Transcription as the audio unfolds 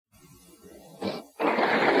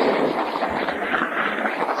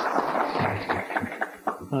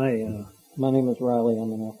Hi, my name is Riley.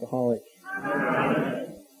 I'm an alcoholic.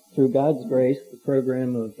 Through God's grace, the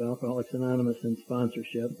program of Alcoholics Anonymous and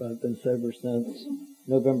sponsorship, I've been sober since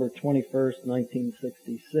November 21st,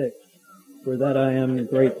 1966. For that I am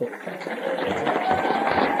grateful.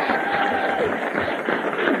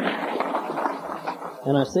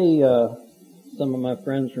 And I see some of my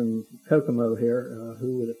friends from Kokomo here,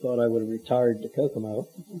 who would have thought I would have retired to Kokomo,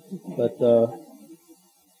 but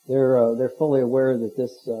they're fully aware that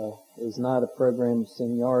this is not a program of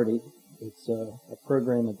seniority. It's a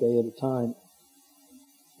program a day at a time.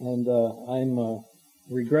 And I'm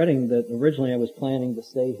regretting that originally I was planning to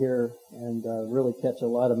stay here and really catch a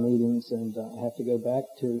lot of meetings, and I have to go back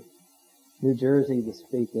to New Jersey to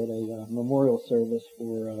speak at a memorial service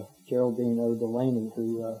for Geraldine O. Delaney,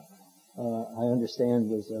 who I understand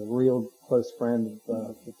was a real close friend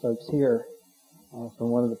of the folks here from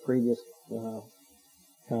one of the previous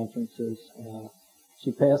conferences.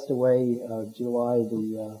 She passed away July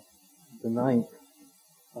the 9th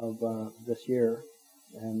of this year,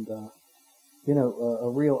 and a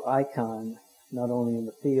real icon, not only in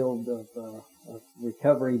the field of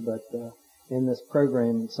recovery, but in this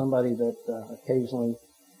program, somebody that occasionally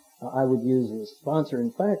I would use as a sponsor.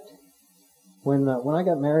 In fact, when I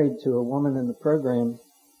got married to a woman in the program,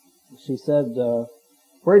 she said,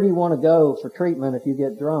 "Where do you want to go for treatment if you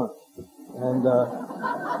get drunk?" And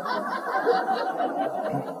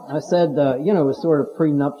I said, it was sort of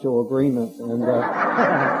prenuptial agreement, and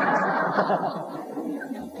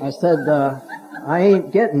I said, "I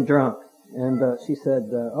ain't getting drunk." And she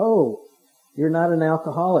said, "Oh, you're not an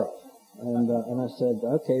alcoholic." And I said,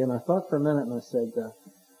 "Okay." And I thought for a minute, and I said,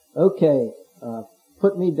 "Okay,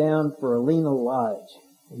 put me down for Alina Lodge."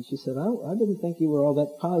 And she said, I didn't think you were all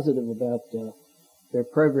that positive about their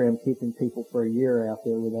program keeping people for a year out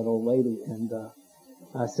there with that old lady. And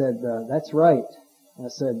I said, "That's right." I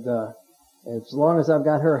said, "As long as I've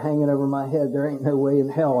got her hanging over my head, there ain't no way in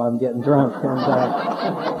hell I'm getting drunk." And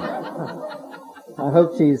I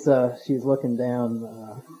hope she's looking down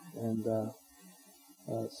and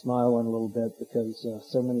smiling a little bit, because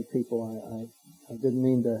so many people. I didn't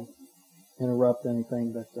mean to interrupt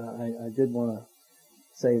anything, but I did want to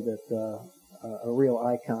say that a real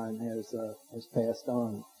icon has passed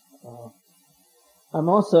on. I'm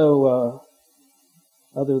also,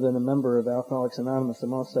 other than a member of Alcoholics Anonymous,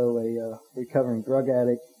 I'm also a recovering drug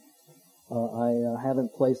addict. I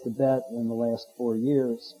haven't placed a bet in the last 4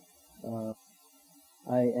 years.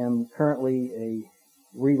 I am currently a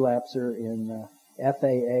relapser in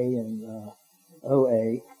FAA and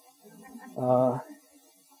OA,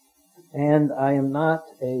 and I am not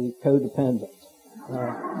a codependent.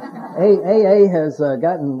 AA has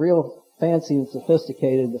gotten real fancy and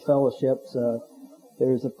sophisticated, the fellowships.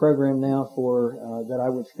 There's a program now for that I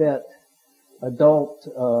would fit adult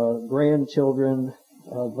grandchildren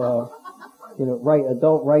of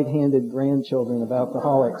adult right-handed grandchildren of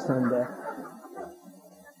alcoholics, and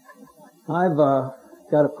I've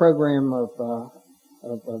got a program of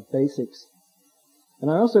basics, and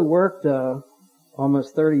I also worked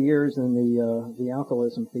almost 30 years in the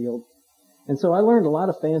alcoholism field, and so I learned a lot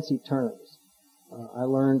of fancy terms. I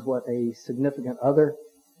learned what a significant other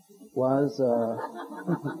was. A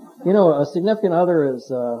significant other is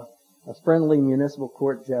a friendly municipal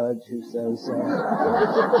court judge who says,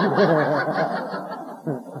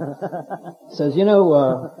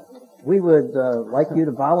 "We would like you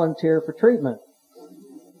to volunteer for treatment."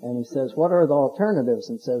 And he says, "What are the alternatives?"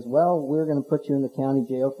 And says, "Well, we're going to put you in the county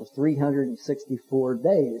jail for 364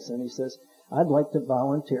 days. And he says, "I'd like to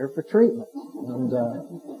volunteer for treatment." And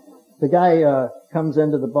the guy comes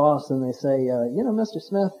into the boss, and they say, "Mr.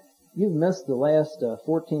 Smith, you've missed the last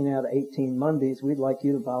 14 out of 18 Mondays. We'd like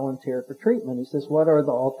you to volunteer for treatment." He says, "What are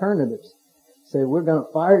the alternatives?" He said, "We're going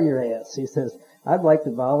to fire your ass." He says, "I'd like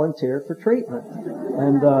to volunteer for treatment."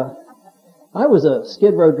 And I was a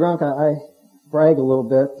Skid Row drunk. I brag a little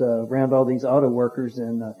bit around all these auto workers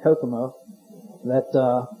in Kokomo that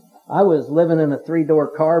I was living in a 3-door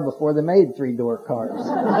car before they made 3-door cars.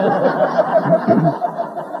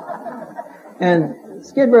 And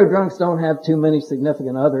Skid Row drunks don't have too many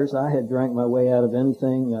significant others. I had drank my way out of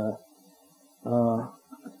anything that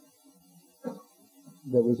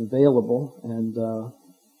was available, and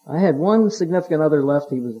I had one significant other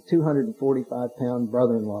left. He was a 245-pound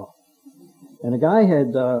brother-in-law. And a guy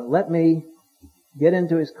had let me get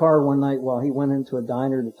into his car one night while he went into a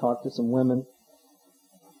diner to talk to some women.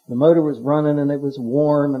 The motor was running, and it was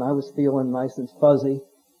warm, and I was feeling nice and fuzzy.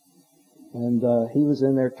 And he was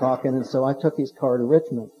in there talking, and so I took his car to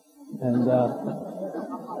Richmond. And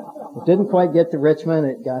it didn't quite get to Richmond.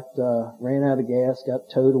 It got ran out of gas, got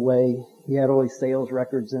towed away He had all these sales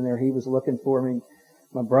records in there. He was looking for me.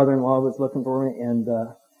 My brother-in-law was looking for me, and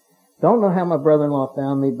don't know how my brother-in-law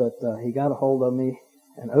found me, but he got a hold of me,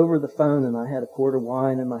 and over the phone, and I had a quart of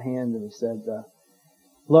wine in my hand, and he said,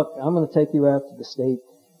 look, I'm going to take you out to the state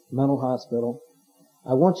mental hospital.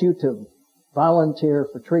 I want you to volunteer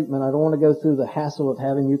for treatment. I don't want to go through the hassle of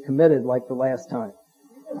having you committed like the last time.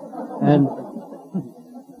 And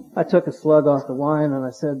I took a slug off the wine and I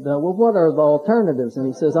said, well, what are the alternatives? And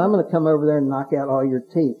he says, I'm going to come over there and knock out all your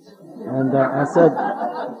teeth. And I said,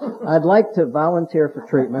 I'd like to volunteer for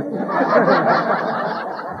treatment.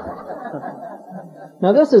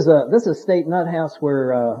 Now this is a state nut house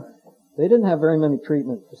where they didn't have very many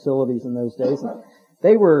treatment facilities in those days.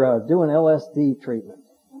 They were doing LSD treatment.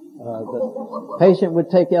 The patient would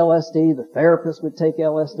take LSD, the therapist would take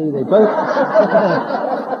LSD. They both,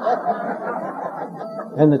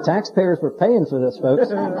 and the taxpayers were paying for this, folks.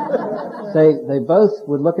 They both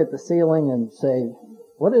would look at the ceiling and say,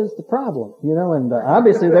 "What is the problem?" You know, and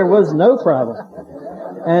obviously there was no problem.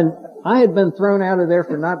 And I had been thrown out of there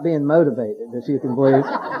for not being motivated, if you can believe.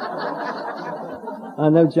 I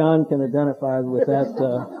know John can identify with that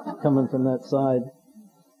coming from that side.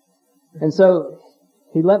 And so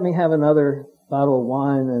he let me have another bottle of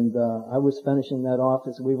wine, and I was finishing that off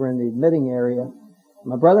as we were in the admitting area.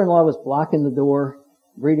 My brother-in-law was blocking the door,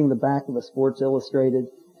 reading the back of a Sports Illustrated,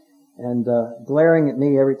 and glaring at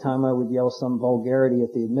me every time I would yell some vulgarity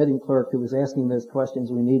at the admitting clerk who was asking those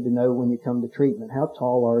questions we need to know when you come to treatment. How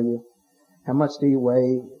tall are you? How much do you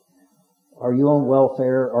weigh? Are you on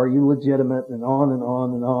welfare? Are you legitimate? And on and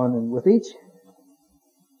on and on. And with each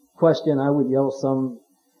question, I would yell some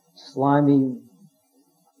slimy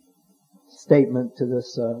statement to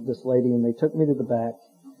this lady, and they took me to the back.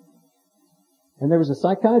 And there was a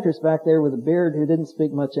psychiatrist back there with a beard who didn't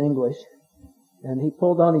speak much English. And he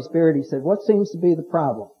pulled on his beard. He said, "What seems to be the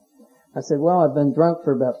problem?" I said, "Well, I've been drunk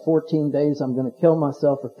for about 14 days. I'm going to kill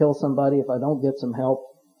myself or kill somebody if I don't get some help."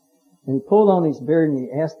 And he pulled on his beard and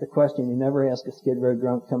he asked the question you never ask a Skid Row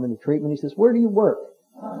drunk coming to treatment. He says, "Where do you work?"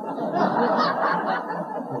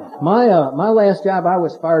 My last job, I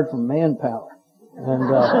was fired from Manpower.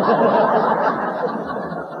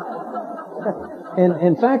 And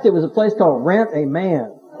in fact, it was a place called Rent a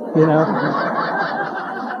Man, you know.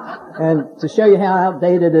 And to show you how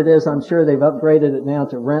outdated it is, I'm sure they've upgraded it now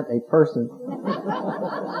to Rent a Person.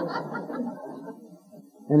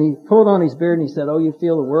 And he pulled on his beard and he said, "Oh, you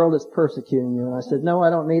feel the world is persecuting you." And I said, "No, I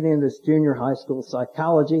don't need any of this junior high school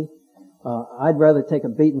psychology. I'd rather take a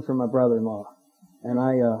beating from my brother-in-law." And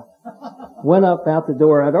I went up out the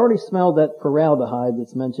door. I'd already smelled that formaldehyde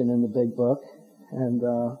that's mentioned in the big book. And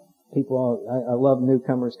I love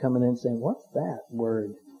newcomers coming in saying, "What's that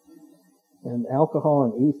word?" And alcohol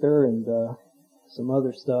and ether and some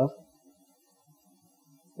other stuff.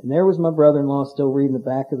 And there was my brother-in-law still reading the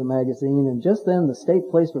back of the magazine, and just then the state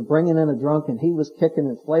police were bringing in a drunk, and he was kicking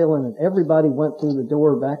and flailing, and everybody went through the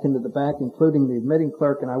door back into the back, including the admitting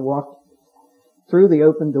clerk, and I walked through the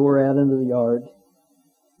open door out into the yard,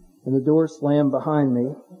 and the door slammed behind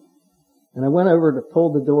me, and I went over to pull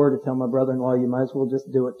the door to tell my brother-in-law, "You might as well just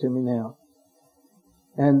do it to me now."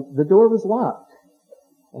 And the door was locked.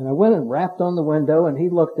 And I went and rapped on the window, and he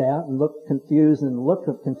looked out and looked confused, and the look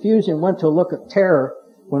of confusion went to a look of terror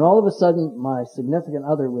when all of a sudden my significant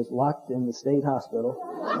other was locked in the state hospital.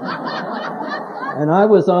 And I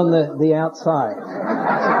was on the outside.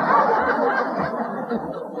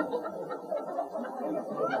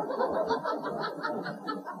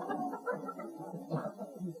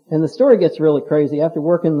 And the story gets really crazy. After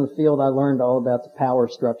working in the field, I learned all about the power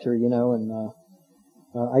structure, you know, and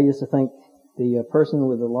I used to think the person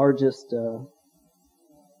with the largest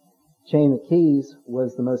chain of keys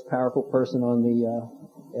was the most powerful person on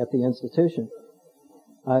at the institution.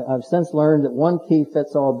 I've since learned that one key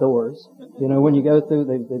fits all doors. You know, when you go through,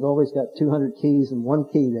 they've always got 200 keys and one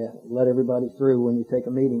key to let everybody through when you take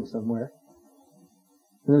a meeting somewhere.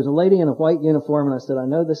 And there's a lady in a white uniform, and I said, "I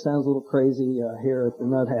know this sounds a little crazy here at the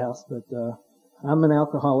Nut House, but I'm an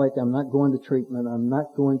alcoholic. I'm not going to treatment. I'm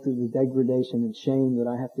not going through the degradation and shame that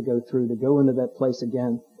I have to go through to go into that place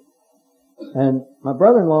again." And my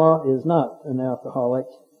brother-in-law is not an alcoholic,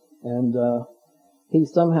 and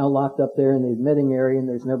he's somehow locked up there in the admitting area, and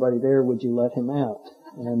there's nobody there. Would you let him out?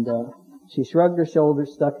 And she shrugged her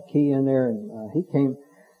shoulders, stuck a key in there, and he came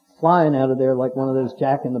flying out of there like one of those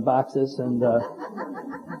jack-in-the-boxes, and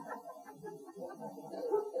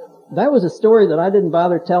that was a story that I didn't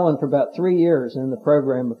bother telling for about 3 years in the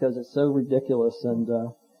program because it's so ridiculous,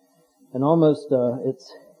 and almost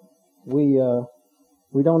we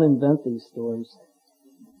don't invent these stories.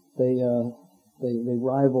 They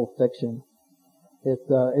rival fiction.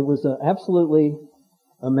 It was absolutely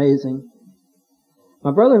amazing.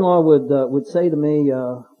 My brother-in-law would say to me,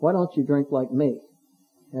 "Why don't you drink like me?"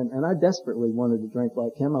 And I desperately wanted to drink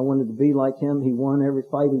like him. I wanted to be like him. He won every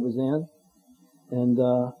fight he was in. And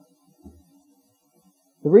the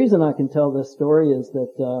reason I can tell this story is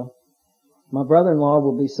that my brother-in-law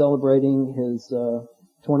will be celebrating his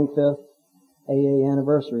 25th AA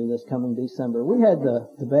anniversary this coming December. We had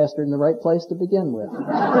the bastard in the right place to begin with.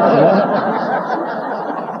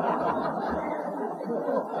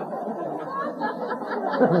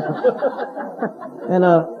 And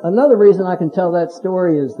another reason I can tell that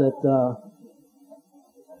story is that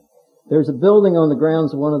there's a building on the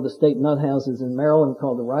grounds of one of the state nut houses in Maryland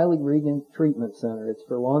called the Riley Regan Treatment Center. It's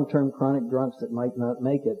for long-term chronic drunks that might not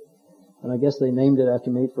make it. And I guess they named it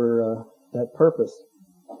after me for that purpose,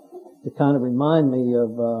 to kind of remind me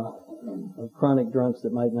of chronic drunks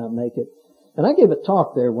that might not make it. And I gave a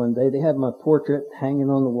talk there one day. They had my portrait hanging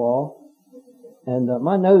on the wall. And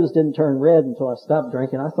my nose didn't turn red until I stopped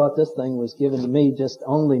drinking. I thought this thing was given to me, just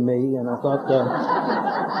only me. And I thought,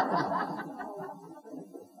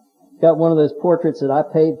 got one of those portraits that I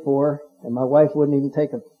paid for, and my wife wouldn't even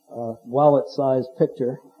take a wallet-sized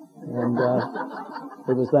picture. And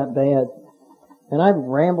it was that bad. And I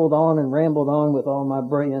rambled on with all my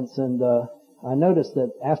brilliance. And I noticed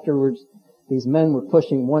that afterwards, these men were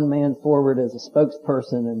pushing one man forward as a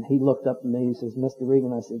spokesperson, and he looked up at me. He says, "Mr.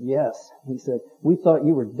 Regan." I said, "Yes." He said, "We thought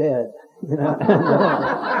you were dead." You know?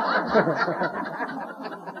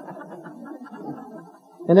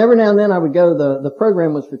 And every now and then I would go, the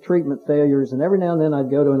program was for treatment failures, and every now and then I'd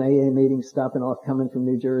go to an AA meeting, stopping off coming from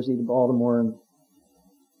New Jersey to Baltimore, and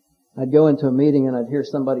I'd go into a meeting and I'd hear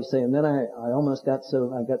somebody say, and then I got so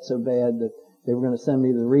bad that they were going to send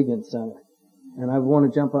me to the Regan Center. And I would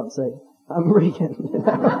want to jump up and say, "I'm Regan."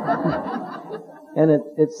 And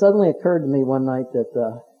it suddenly occurred to me one night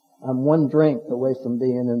that I'm one drink away from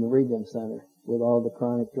being in the Regan Center with all the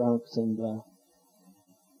chronic drunks. And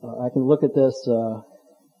I can look at this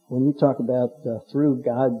when you talk about through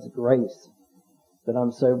God's grace that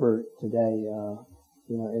I'm sober today.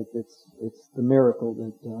 It's the miracle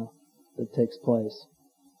that takes place.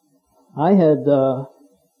 I had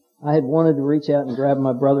wanted to reach out and grab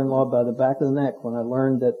my brother-in-law by the back of the neck when I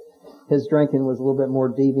learned that his drinking was a little bit more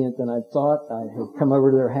deviant than I thought. I had come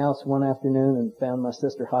over to their house one afternoon and found my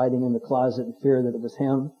sister hiding in the closet in fear that it was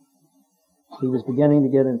him. He was beginning to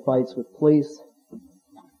get in fights with police.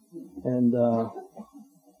 And I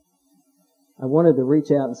wanted to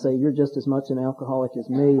reach out and say, "You're just as much an alcoholic as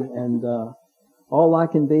me, and all I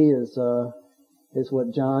can be is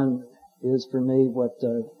what John is for me, what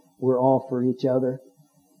we're all for each other,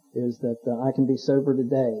 is that I can be sober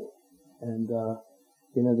today, and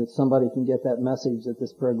that somebody can get that message that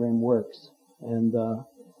this program works." And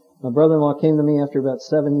my brother-in-law came to me after about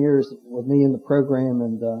 7 years with me in the program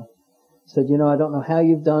and said, "I don't know how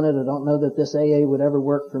you've done it. I don't know that this AA would ever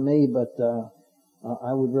work for me, but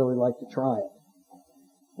I would really like to try it."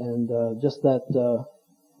 And just that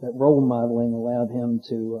role modeling allowed him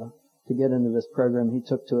to get into this program. He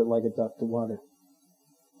took to it like a duck to water.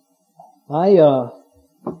 I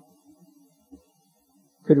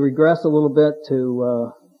could regress a little bit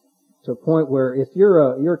to a point where if you're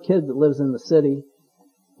a kid that lives in the city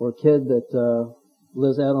or a kid that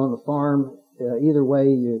lives out on the farm, either way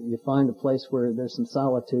you find a place where there's some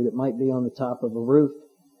solitude. It might be on the top of a roof.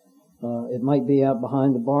 It might be out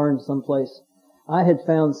behind the barn someplace. I had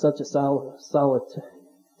found such a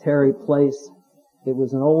solitary place. It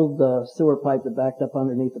was an old sewer pipe that backed up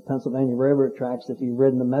underneath the Pennsylvania Railroad tracks. If you've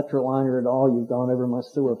ridden the Metroliner at all, you've gone over my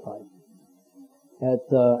sewer pipe.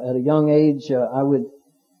 At a young age, I would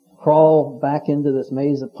crawl back into this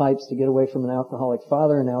maze of pipes to get away from an alcoholic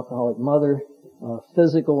father, an alcoholic mother,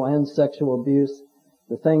 physical and sexual abuse.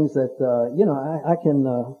 The things that, I can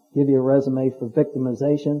give you a resume for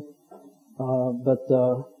victimization, but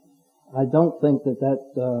I don't think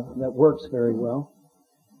that works very well.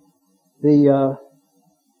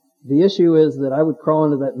 The issue is that I would crawl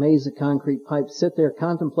into that maze of concrete pipes, sit there,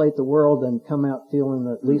 contemplate the world, and come out feeling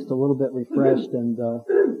at least a little bit refreshed and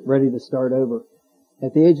ready to start over.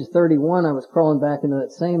 At the age of 31, I was crawling back into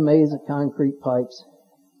that same maze of concrete pipes,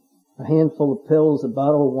 a handful of pills, a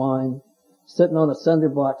bottle of wine, sitting on a cinder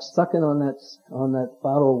block, sucking on that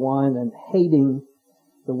bottle of wine, and hating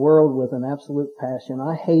the world with an absolute passion.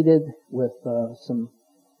 I hated with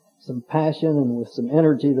some passion and with some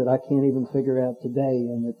energy that I can't even figure out today,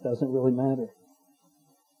 and it doesn't really matter.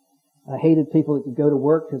 I hated people that could go to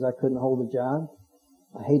work because I couldn't hold a job.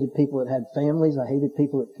 I hated people that had families. I hated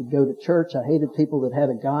people that could go to church. I hated people that had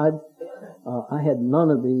a God. I had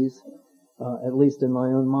none of these, at least in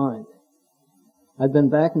my own mind. I'd been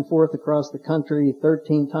back and forth across the country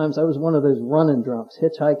 13 times. I was one of those running drunks,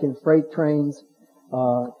 hitchhiking freight trains,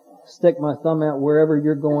 stick my thumb out wherever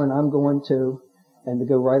you're going, I'm going to, and to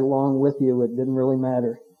go right along with you. It didn't really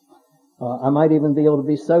matter. I might even be able to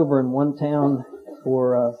be sober in one town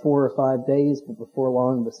for 4 or 5 days, but before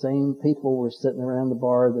long the same people were sitting around the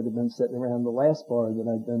bar that had been sitting around the last bar that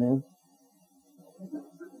I'd been in.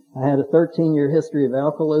 I had a 13-year history of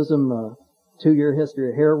alcoholism, a 2-year history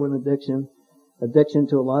of heroin addiction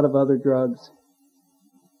to a lot of other drugs,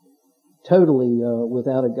 totally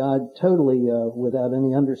without a God, totally without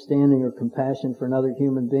any understanding or compassion for another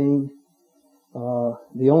human being.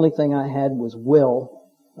 The only thing I had was the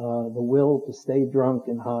will to stay drunk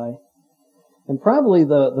and high. And probably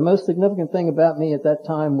the most significant thing about me at that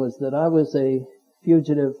time was that I was a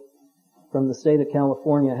fugitive from the state of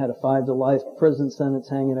California. I had a 5-to-life prison sentence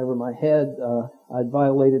hanging over my head. I'd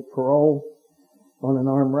violated parole on an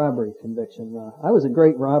armed robbery conviction. I was a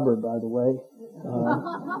great robber, by the way.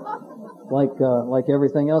 Like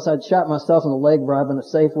everything else, I'd shot myself in the leg robbing a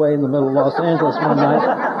Safeway in the middle of Los Angeles one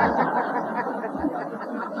night.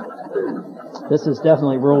 This is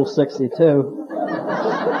definitely Rule 62.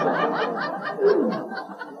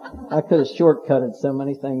 I could have shortcutted so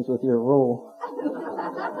many things with your rule.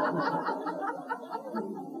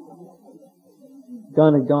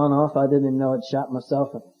 Gun had gone off. I didn't even know I'd shot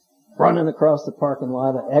myself. Running across the parking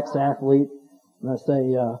lot, an ex-athlete, and I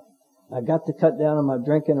say, I got to cut down on my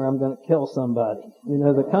drinking or I'm going to kill somebody. You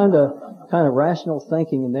know, the kind of rational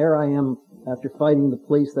thinking, and there I am after fighting the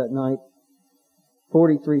police that night.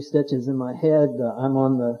 43 stitches in my head. I'm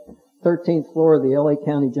on the 13th floor of the LA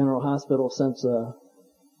County General Hospital. Since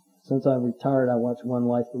I retired, I watched One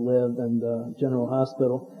Life to Live and General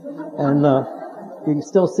Hospital. And you can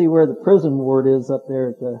still see where the prison ward is up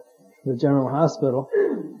there at the General Hospital.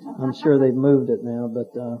 I'm sure they've moved it now,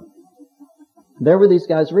 but there were these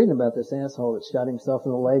guys reading about this asshole that shot himself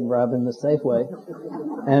in the leg robbing the Safeway.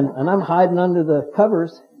 And I'm hiding under the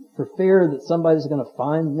covers for fear that somebody's going to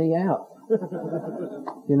find me out.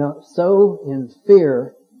 You know, so in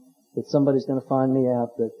fear that somebody's going to find me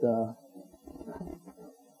out that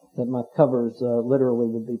my covers literally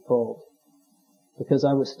would be pulled. Because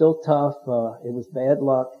I was still tough, it was bad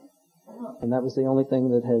luck, and that was the only thing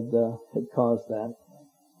that had caused that.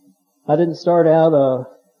 I didn't start out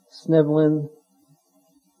sniveling,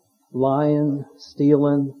 lying,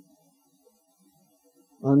 stealing,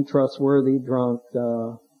 untrustworthy, drunk.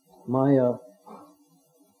 My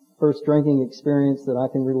first drinking experience that I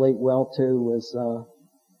can relate well to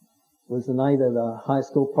was the night at a high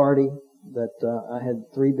school party that I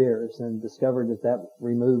had 3 beers and discovered that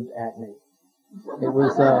removed acne. It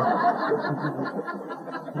was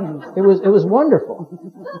it was wonderful.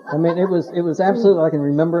 I mean, it was absolutely, I can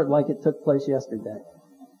remember it like it took place yesterday.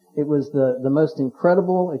 It was the most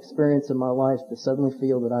incredible experience of my life to suddenly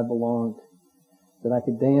feel that I belonged, that I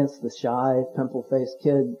could dance. The shy, pimple-faced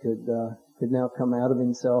kid could now come out of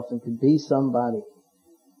himself and could be somebody.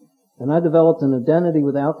 And I developed an identity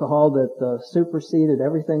with alcohol that superseded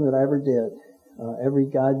everything that I ever did. Every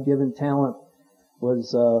God-given talent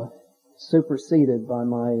was superseded by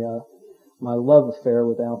my love affair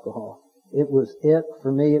with alcohol. It was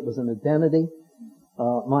for me. It was an identity.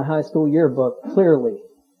 My high school yearbook clearly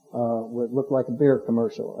would look like a beer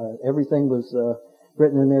commercial. Everything was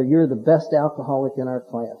written in there. You're the best alcoholic in our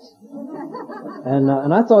class. And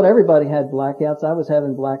I thought everybody had blackouts. I was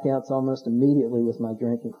having blackouts almost immediately with my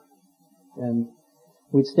drinking. And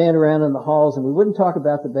we'd stand around in the halls and we wouldn't talk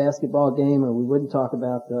about the basketball game or we wouldn't talk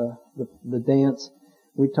about the dance.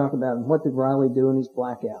 We'd talk about what did Riley do in these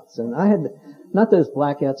blackouts. And I had, not those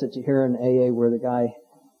blackouts that you hear in AA where the guy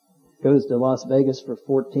goes to Las Vegas for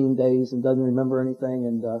 14 days and doesn't remember anything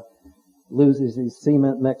and loses his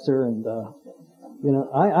cement mixer and you know,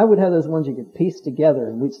 I would have those ones you could piece together,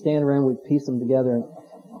 and we'd stand around, we'd piece them together,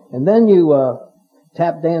 and then you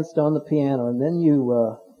tap danced on the piano, and then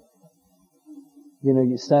you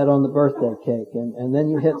sat on the birthday cake, and then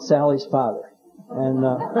you hit Sally's father, and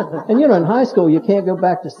you know, in high school you can't go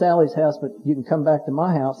back to Sally's house, but you can come back to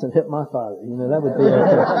my house and hit my father. You know, that would be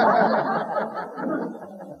okay.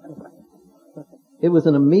 It was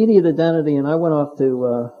an immediate identity, and I went off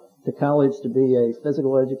to college to be a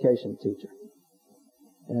physical education teacher.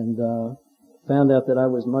 And found out that I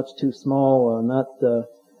was much too small, not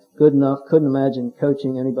good enough, couldn't imagine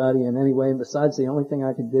coaching anybody in any way. And besides, the only thing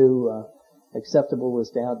I could do acceptable was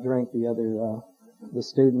to outdrink the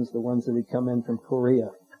students, the ones that had come in from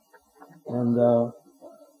Korea. And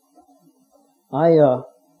I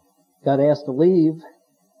got asked to leave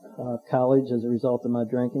college as a result of my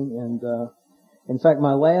drinking, and In fact,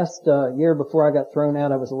 my last year before I got thrown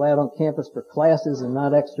out, I was allowed on campus for classes and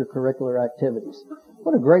not extracurricular activities.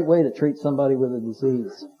 What a great way to treat somebody with a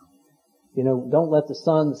disease. You know, don't let the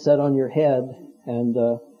sun set on your head. And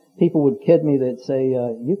people would kid me. They'd say,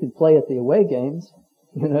 you could play at the away games.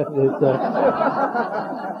 You know,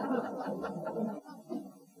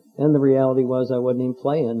 and the reality was I wasn't even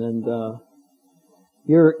playing. And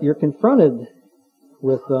you're confronted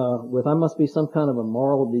with I must be some kind of a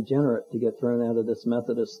moral degenerate to get thrown out of this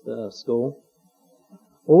Methodist school,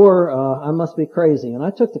 or I must be crazy. And I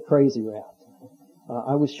took the crazy route.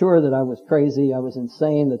 I was sure that I was crazy. I was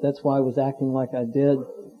insane. That's why I was acting like I did,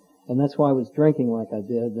 and that's why I was drinking like I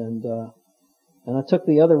did. And I took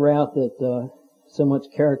the other route that so much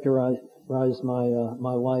characterized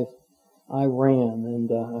my life. I ran, and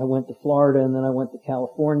I went to Florida, and then I went to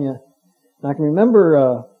California. And I can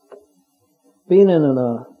remember being in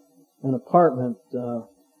an apartment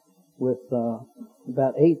with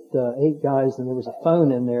about eight guys, and there was a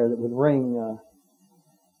phone in there that would ring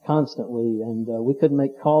constantly, and we couldn't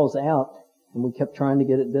make calls out, and we kept trying to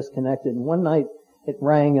get it disconnected. And one night it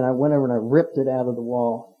rang, and I went over and I ripped it out of the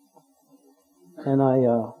wall, and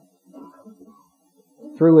I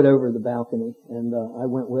threw it over the balcony, and I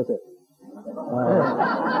went with it.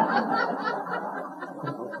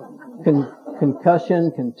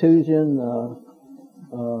 Concussion, contusion,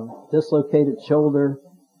 dislocated shoulder,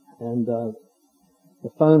 and the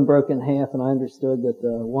phone broke in half, and I understood that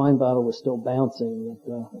the wine bottle was still bouncing.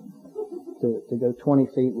 To go 20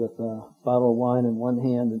 feet with a bottle of wine in one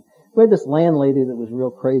hand. And we had this landlady that was real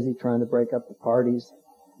crazy trying to break up the parties.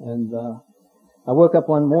 And I woke up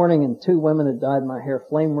one morning and 2 women had dyed my hair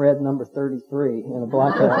flame red number 33 in a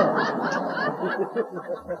blackout.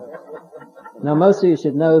 Now most of you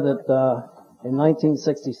should know that in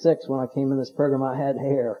 1966 when I came in this program I had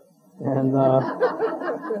hair. And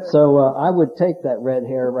so I would take that red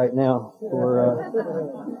hair right now for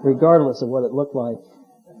regardless of what it looked like.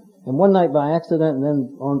 And one night by accident and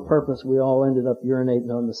then on purpose, we all ended up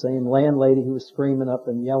urinating on the same landlady who was screaming up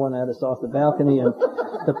and yelling at us off the balcony. And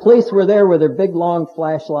the police were there with their big long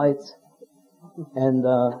flashlights. And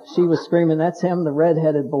she was screaming, "That's him, the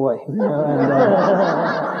red-headed boy." You know,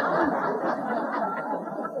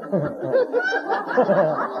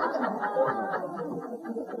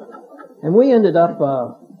 and we ended up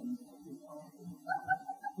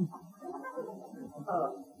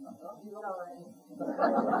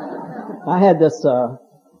I had this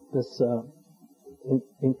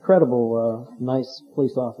incredible nice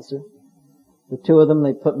police officer. The 2 of them,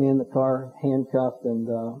 they put me in the car, handcuffed, and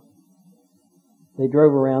they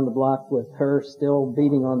drove around the block with her still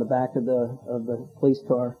beating on the back of the police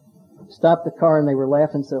car. Stopped the car, and they were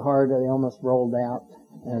laughing so hard that they almost rolled out.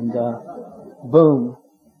 And boom,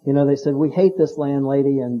 you know, they said, "We hate this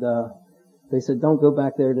landlady," and they said, "Don't go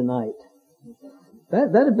back there tonight."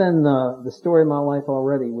 That had been the story of my life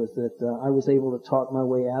already, was that I was able to talk my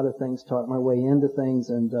way out of things, talk my way into things,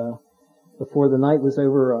 and before the night was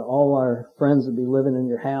over, all our friends would be living in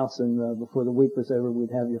your house, and before the week was over,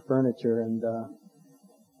 we'd have your furniture. And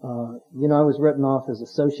you know, I was written off as a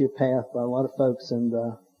sociopath by a lot of folks, and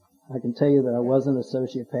I can tell you that I wasn't a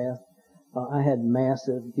sociopath. I had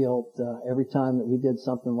massive guilt every time that we did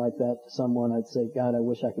something like that to someone. I'd say, "God, I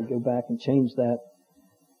wish I could go back and change that."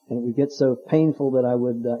 And it would get so painful that I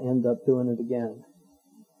would end up doing it again.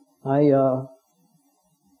 I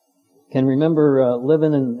can remember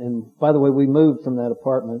living in, by the way, we moved from that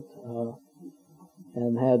apartment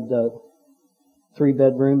and had 3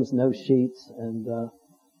 bedrooms, no sheets, and a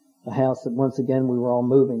house that once again we were all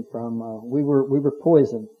moving from. We were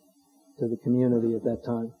poison to the community at that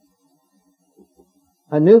time.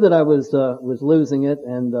 I knew that I was losing it,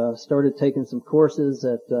 and started taking some courses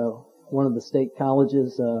at one of the state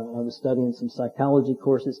colleges. I was studying some psychology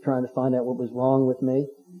courses, trying to find out what was wrong with me.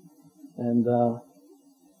 And I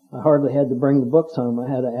hardly had to bring the books home. I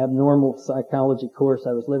had an abnormal psychology course.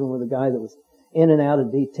 I was living with a guy that was in and out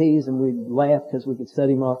of DTs, and we'd laugh because we could set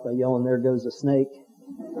him off by yelling, "There goes a snake."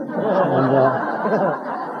 And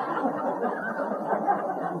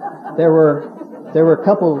there were a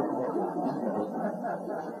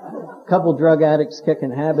couple drug addicts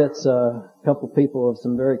kicking habits, a couple people of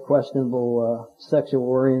some very questionable sexual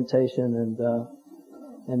orientation,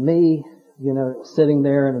 and me, you know, sitting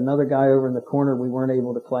there, and another guy over in the corner we weren't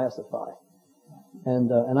able to classify.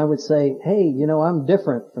 And I would say, "Hey, you know, I'm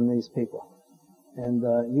different from these people." And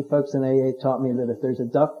you folks in AA taught me that if there's a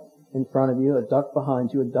duck in front of you, a duck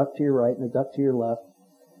behind you, a duck to your right, and a duck to your left,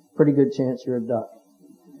 pretty good chance you're a duck.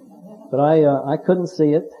 But I couldn't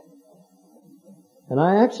see it. And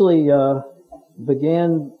I actually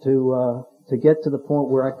began to get to the point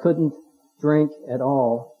where I couldn't drink at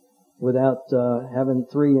all without having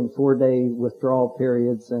 3 and 4 day withdrawal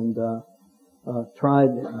periods, and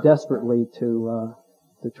tried desperately to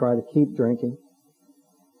try to keep drinking.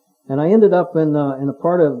 And I ended up in a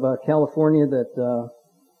part of California that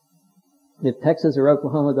if Texas or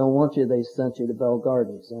Oklahoma don't want you, they sent you to Bell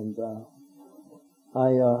Gardens. And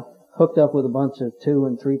I hooked up with a bunch of 2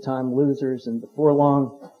 and 3 time losers, and before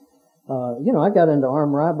long, I got into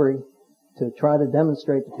armed robbery to try to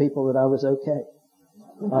demonstrate to people that I was okay.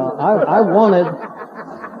 I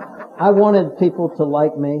wanted people to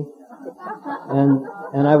like me,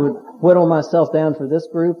 and I would whittle myself down for this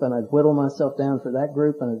group, and I'd whittle myself down for that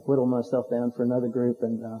group, and I'd whittle myself down for another group,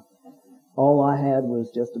 and all I had was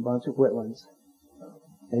just a bunch of whittlings.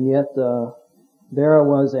 And yet, there I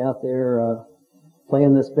was out there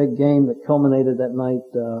playing this big game that culminated that night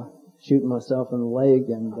shooting myself in the leg,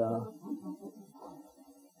 and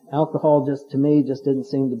alcohol to me didn't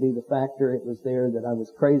seem to be the factor. It was there that I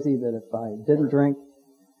was crazy, that if I didn't drink,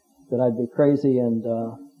 that I'd be crazy, and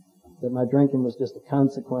that my drinking was just a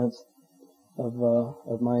consequence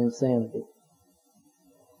of my insanity.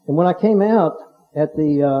 And when I came out, at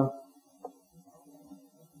the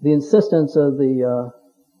insistence of the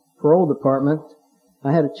parole department,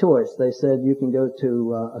 I had a choice. They said you can go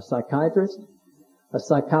to a psychiatrist, a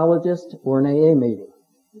psychologist, or an AA meeting.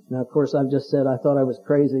 Now, of course, I've just said I thought I was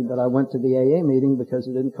crazy, but I went to the AA meeting because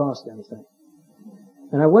it didn't cost anything.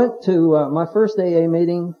 And I went to my first AA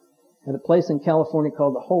meeting at a place in California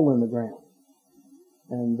called the Hole in the Ground.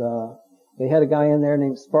 And they had a guy in there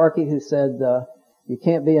named Sparky who said, you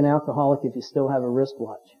can't be an alcoholic if you still have a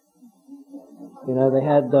wristwatch. They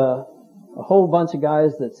had a whole bunch of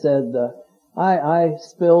guys that said, I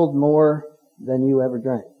spilled more than you ever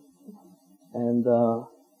drank. And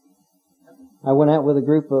I went out with a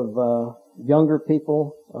group of younger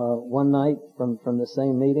people one night from the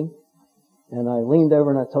same meeting, and I leaned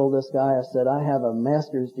over and I told this guy, I said, I have a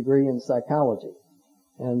master's degree in psychology,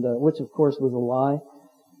 and which of course was a lie,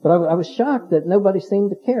 but I was shocked that nobody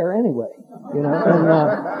seemed to care anyway, And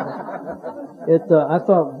I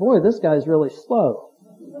thought, boy, this guy's really slow.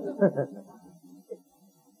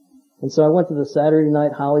 And so I went to the Saturday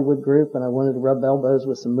night Hollywood group, and I wanted to rub elbows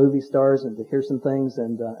with some movie stars and to hear some things,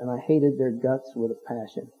 and I hated their guts with a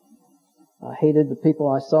passion. I hated the people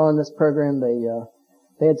I saw in this program.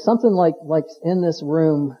 They had something like in this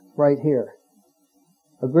room right here,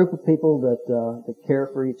 a group of people that care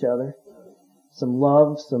for each other, some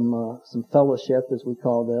love, some fellowship, as we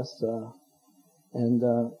call this, and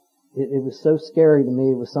it was so scary to me.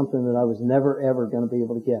 It was something that I was never ever going to be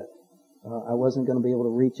able to get. I wasn't going to be able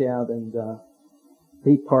to reach out and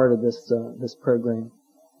be part of this program.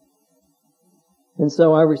 And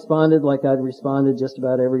so I responded like I'd responded just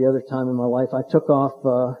about every other time in my life. I took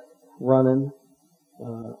off running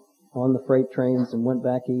on the freight trains and went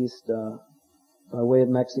back east by way of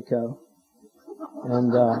Mexico.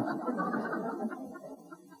 And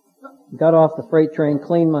got off the freight train,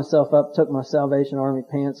 cleaned myself up, took my Salvation Army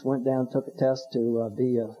pants, went down, took a test to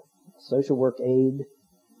be a social work aide.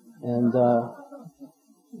 And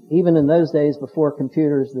even in those days before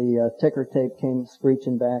computers, the ticker tape came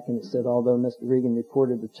screeching back, and it said, although Mr. Regan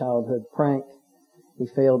reported a childhood prank, he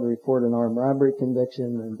failed to report an armed robbery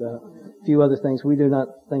conviction and a few other things. We do not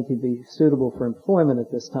think he'd be suitable for employment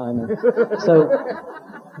at this time. And so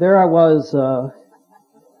there I was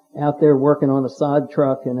out there working on a sod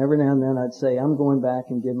truck, and every now and then I'd say, I'm going back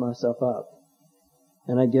and give myself up.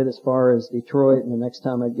 And I'd get as far as Detroit, and the next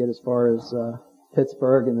time I'd get as far as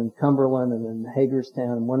Pittsburgh, and then Cumberland, and then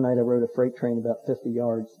Hagerstown. And one night I rode a freight train about 50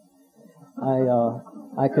 yards.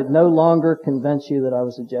 I could no longer convince you that I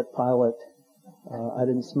was a jet pilot. I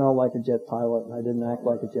didn't smell like a jet pilot, and I didn't act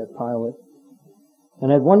like a jet pilot.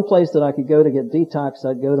 And at one place that I could go to get detox,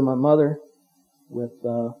 I'd go to my mother, with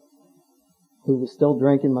who was still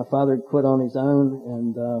drinking. My father had quit on his own,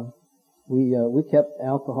 and we kept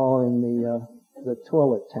alcohol in the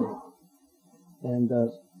toilet tank. And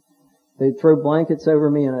they'd throw blankets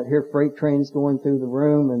over me, and I'd hear freight trains going through the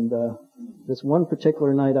room. And this one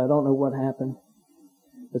particular night, I don't know what happened,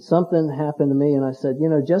 but something happened to me, and I said,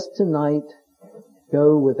 just tonight,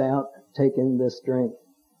 go without taking this drink.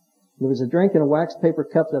 There was a drink in a wax paper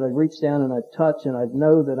cup that I'd reach down and I'd touch, and I'd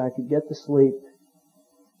know that I could get to sleep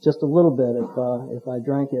just a little bit if I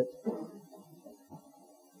drank it.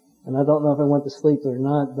 And I don't know if I went to sleep or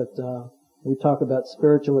not, but we talk about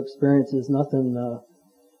spiritual experiences, nothing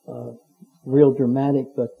real dramatic,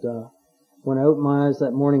 but when I opened my eyes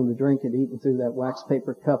that morning, the drink had eaten through that wax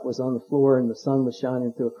paper cup, was on the floor, and the sun was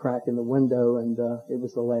shining through a crack in the window, and it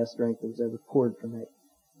was the last drink that was ever poured for me.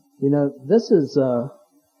 This is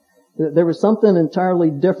there was something entirely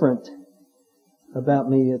different about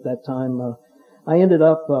me at that time. I ended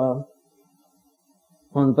up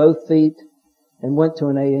on both feet and went to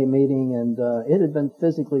an AA meeting, and it had been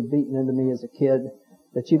physically beaten into me as a kid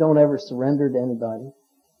that you don't ever surrender to anybody.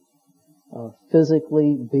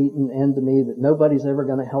 Physically beaten into me that nobody's ever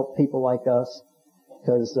going to help people like us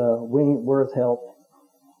because we ain't worth help.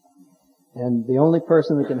 And the only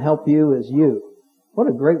person that can help you is you. What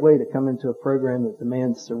a great way to come into a program that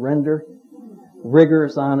demands surrender,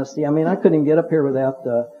 rigorous honesty. I mean, I couldn't get up here without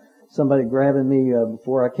somebody grabbing me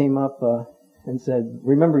before I came up and said,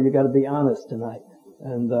 "Remember, you got to be honest tonight."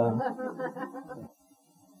 And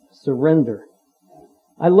surrender.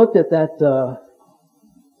 I looked at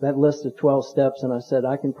that list of 12 steps and I said,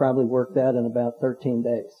 I can probably work that in about 13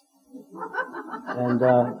 days. And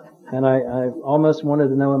I almost wanted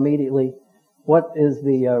to know immediately, what is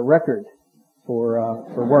the record for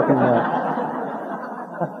working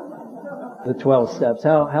the 12 steps?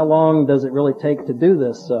 How long does it really take to do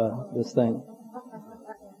this thing?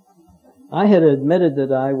 I had admitted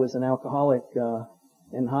that I was an alcoholic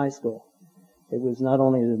in high school. It was not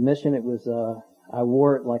only an admission, it was I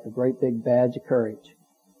wore it like a great big badge of courage.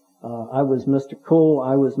 I was Mr. Cool,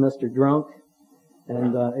 I was Mr. Drunk,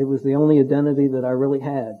 and it was the only identity that I really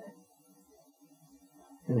had.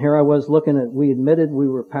 And here I was looking at, we admitted we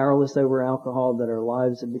were powerless over alcohol, that our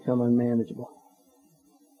lives had become unmanageable.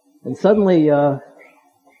 And suddenly, all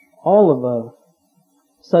of a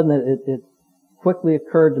sudden it quickly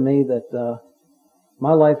occurred to me that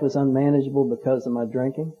my life was unmanageable because of my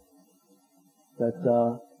drinking.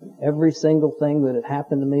 That every single thing that had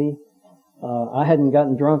happened to me, I hadn't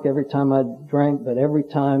gotten drunk every time I drank, but every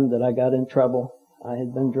time that I got in trouble, I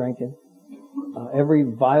had been drinking. Every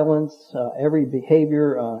violence, every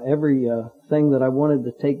behavior, every thing that I wanted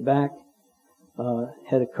to take back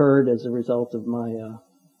had occurred as a result of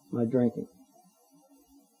my drinking.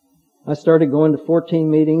 I started going to 14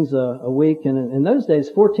 meetings a week, and in those days,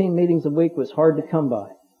 14 meetings a week was hard to come by.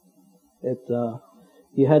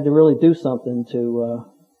 You had to really do something to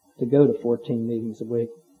go to 14 meetings a week.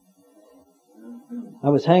 I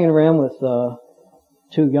was hanging around with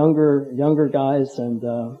two younger guys, and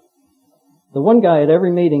the one guy at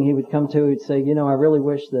every meeting he would come to, he'd say, "You know, I really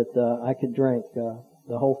wish that I could drink.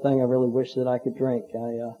 The whole thing, I really wish that I could drink.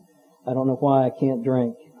 I don't know why I can't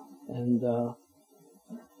drink." And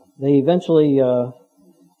they eventually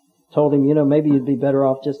told him, "You know, maybe you'd be better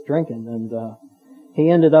off just drinking." And he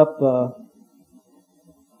ended up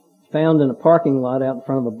found in a parking lot out in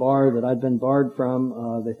front of a bar that I'd been barred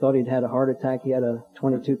from. They thought he'd had a heart attack. He had a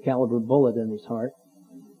 .22 caliber bullet in his heart.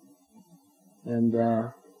 And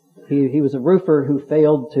he was a roofer who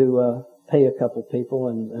failed to pay a couple people,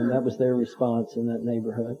 and that was their response in that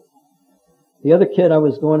neighborhood. The other kid I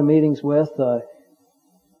was going to meetings with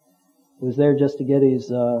was there just to get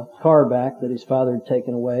his car back that his father had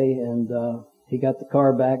taken away, and he got the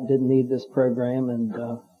car back, didn't need this program, and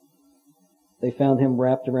they found him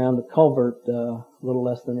wrapped around a culvert a little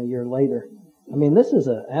less than a year later. I mean, this is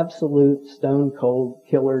an absolute stone-cold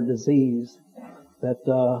killer disease that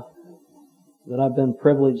I've been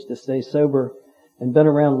privileged to stay sober and been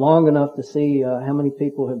around long enough to see how many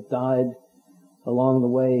people have died along the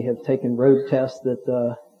way, have taken road tests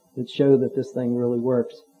that show that this thing really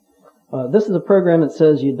works. This is a program that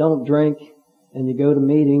says you don't drink and you go to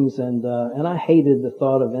meetings, and I hated the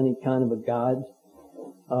thought of any kind of a God.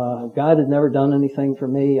 God had never done anything for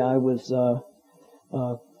me. I was,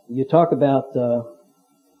 you talk about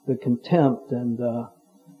the contempt, and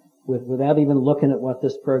without even looking at what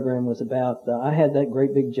this program was about, I had that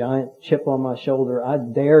great big giant chip on my shoulder. I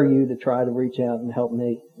dare you to try to reach out and help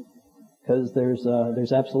me, because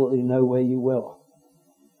there's absolutely no way you will.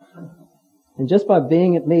 And just by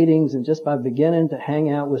being at meetings and just by beginning to hang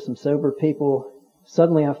out with some sober people,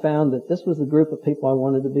 suddenly I found that this was the group of people I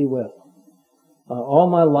wanted to be with. All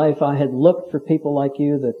my life I had looked for people like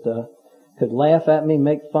you that could laugh at me,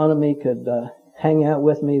 make fun of me, could hang out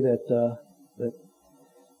with me, that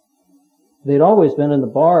they'd always been in the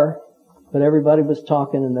bar, but everybody was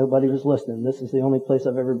talking and nobody was listening. This is the only place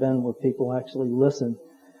I've ever been where people actually listen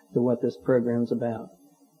to what this program's about.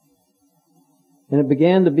 And it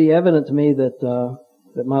began to be evident to me that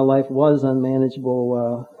my life was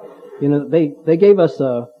unmanageable. They gave us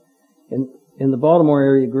in the Baltimore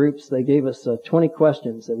area groups, they gave us 20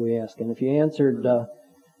 questions that we asked. And if you answered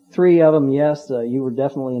 3 of them yes, you were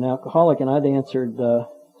definitely an alcoholic. And I'd answered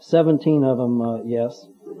 17 of them yes.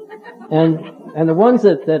 And the ones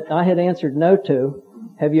that I had answered no to,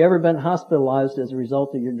 have you ever been hospitalized as a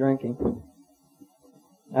result of your drinking?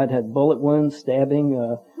 I'd had bullet wounds,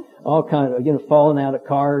 stabbing, all kind of, falling out of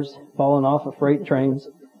cars, falling off of freight trains,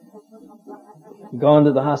 gone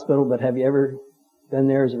to the hospital, but have you ever been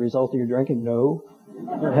there as a result of your drinking? No.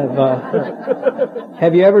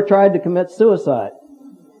 Have you ever tried to commit suicide?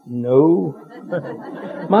 No.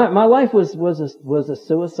 My life was a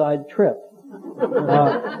suicide trip.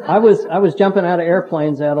 I was jumping out of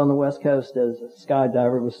airplanes out on the West Coast as a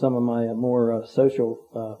skydiver with some of my more social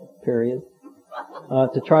period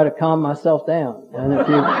to try to calm myself down. And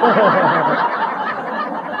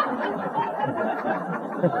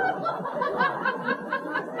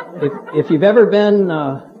if you've ever been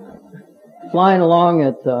flying along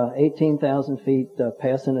at 18,000 feet,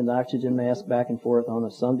 passing an oxygen mask back and forth on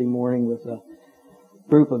a Sunday morning with a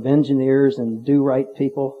group of engineers and do-right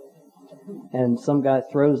people, and some guy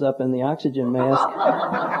throws up in the oxygen mask,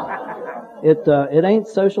 it ain't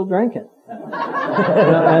social drinking.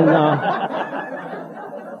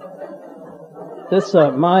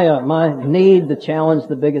 My need to challenge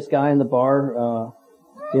the biggest guy in the bar,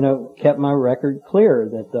 kept my record clear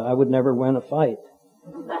that I would never win a fight.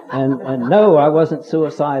 And no, I wasn't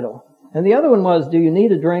suicidal. And the other one was, do you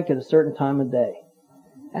need a drink at a certain time of day?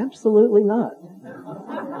 Absolutely not.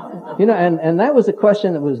 And that was a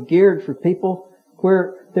question that was geared for people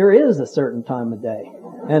where there is a certain time of day.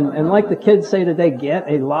 And like the kids say today, get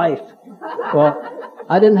a life. Well,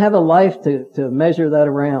 I didn't have a life to measure that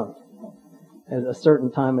around at a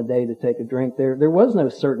certain time of day to take a drink. There was no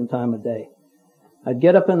certain time of day. I'd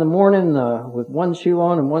get up in the morning with one shoe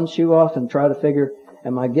on and one shoe off and try to figure,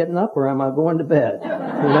 am I getting up or am I going to bed?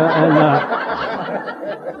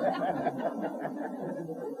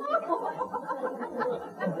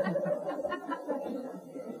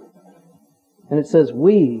 And it says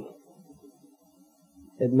we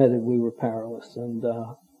admitted we were powerless, and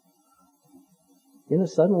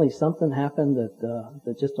suddenly something happened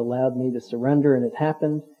that just allowed me to surrender, and it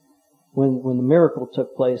happened when the miracle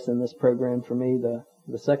took place in this program for me.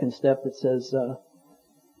 The second step that says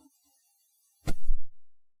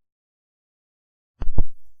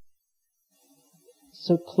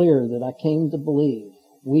so clear that I came to believe,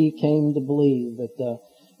 we came to believe that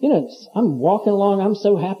I'm walking along, I'm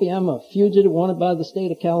so happy, I'm a fugitive wanted by the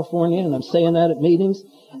state of California, and I'm saying that at meetings.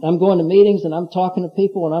 I'm going to meetings and I'm talking to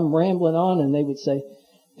people and I'm rambling on, and they would say,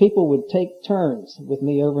 people would take turns with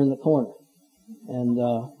me over in the corner. And,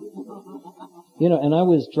 and I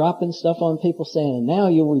was dropping stuff on people saying, now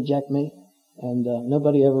you'll reject me. And,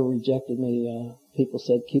 nobody ever rejected me. People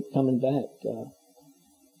said, keep coming back.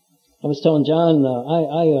 I was telling John,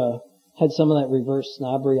 I had some of that reverse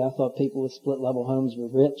snobbery. I thought people with split level homes were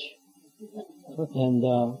rich. And,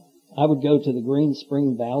 I would go to the Green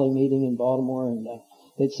Spring Valley meeting in Baltimore, and,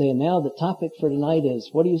 they'd say, now the topic for tonight is,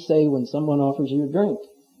 what do you say when someone offers you a drink?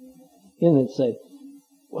 And they'd say,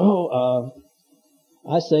 well,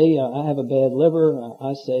 I say, I have a bad liver.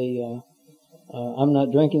 I say, I'm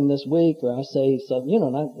not drinking this week. Or I say, so,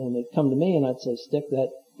 and they'd come to me and I'd say, stick that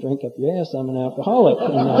drink up your ass. I'm an alcoholic.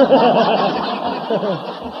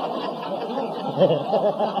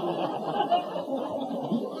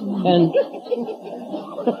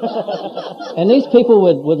 And these people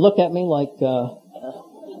would look at me like,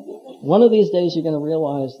 one of these days you're going to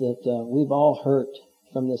realize that we've all hurt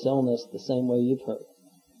from this illness the same way you've hurt.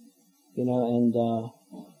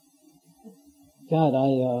 God,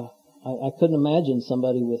 I couldn't imagine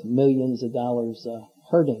somebody with millions of dollars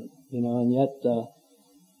hurting, and yet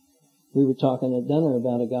we were talking at dinner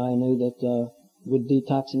about a guy I knew that would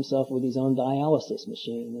detox himself with his own dialysis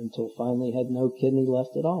machine until finally had no kidney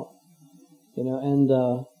left at all.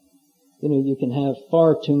 You can have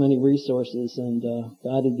far too many resources, and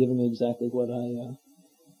God had given me exactly what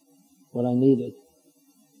I needed.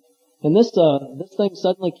 And this thing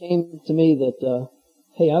suddenly came to me that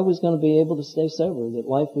hey, I was going to be able to stay sober, that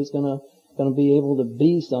life was going to be able to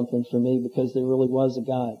be something for me because there really was a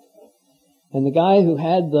God. And the guy who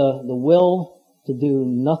had the will to do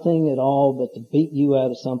nothing at all but to beat you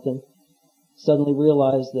out of something suddenly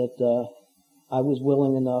realized that I was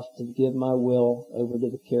willing enough to give my will over to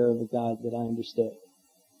the care of a God that I understood.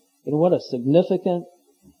 What a significant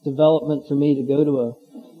development for me to go to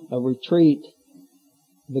a retreat.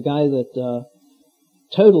 The guy that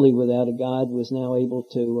totally without a God was now able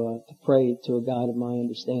to pray to a God of my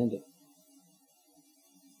understanding.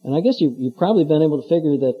 And I guess you've probably been able to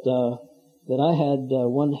figure that I had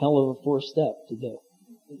one hell of a fourth step to do.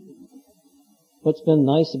 What's been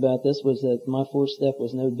nice about this was that my fourth step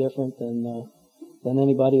was no different than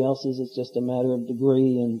anybody else's. It's just a matter of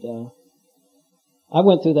degree. And I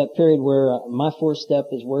went through that period where my fourth step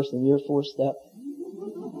is worse than your fourth step.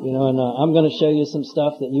 And I'm going to show you some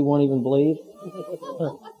stuff that you won't even believe.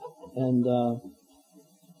 And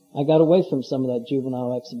I got away from some of that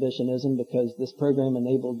juvenile exhibitionism because this program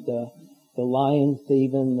enabled the lying,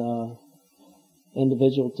 thieving,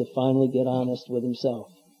 individual to finally get honest with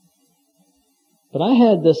himself. But I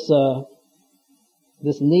had this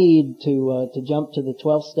need to jump to the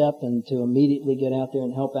 12th step and to immediately get out there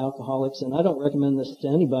and help alcoholics, and I don't recommend this to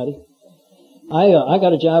anybody. I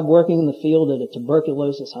got a job working in the field at a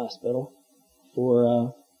tuberculosis hospital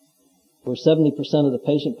for 70% of the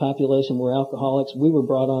patient population were alcoholics. We were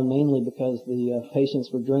brought on mainly because the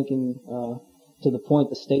patients were drinking to the point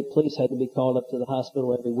the state police had to be called up to the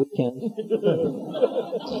hospital every weekend.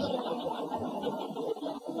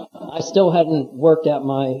 I still hadn't worked out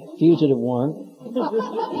my fugitive warrant.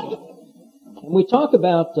 And we talk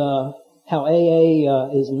about how AA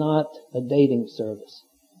is not a dating service.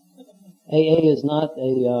 AA is not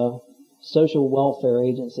a social welfare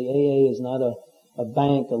agency. AA is not a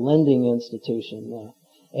bank, a lending institution.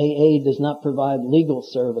 AA does not provide legal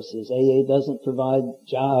services. AA doesn't provide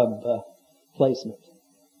job placement.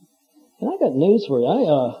 And I got news for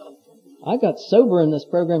you. I got sober in this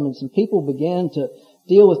program, and some people began to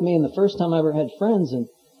deal with me, and the first time I ever had friends, and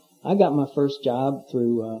I got my first job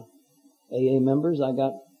through AA members. I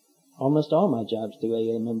got almost all my jobs through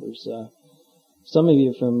AA members. Some of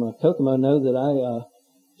you from Kokomo know that I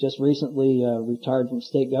just recently retired from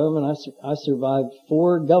state government. I survived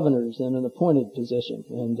 4 governors in an appointed position,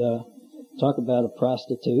 and talk about a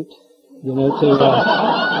prostitute, you know,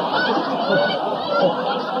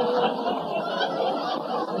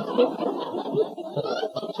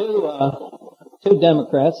 two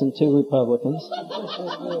Democrats and 2 Republicans.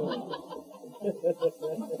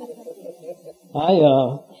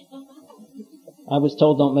 I was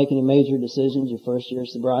told don't make any major decisions your first year of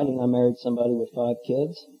sobriety, and I married somebody with 5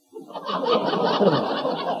 kids.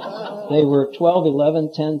 They were 12,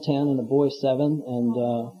 11, 10, 10, and a boy 7. And,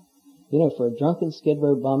 you know, for a drunken Skid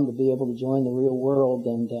Row bum to be able to join the real world.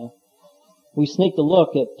 And we sneaked a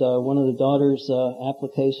look at one of the daughter's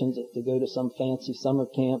applications to go to some fancy summer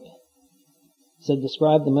camp. It said,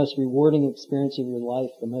 describe the most rewarding experience of your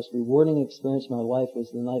life. The most rewarding experience of my life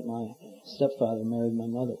was the night my stepfather married my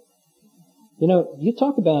mother. You know, you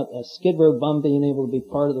talk about a Skid Row bum being able to be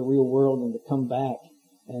part of the real world and to come back.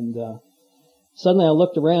 And suddenly I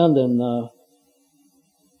looked around and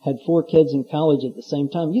had 4 kids in college at the same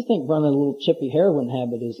time. You think running a little chippy heroin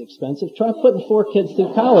habit is expensive? Try putting 4 kids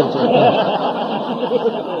through college.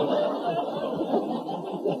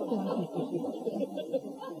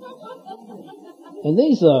 And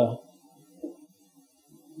these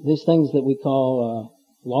things that we call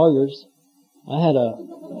lawyers, I had a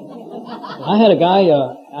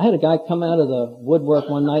guy come out of the woodwork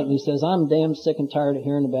one night, and he says, I'm damn sick and tired of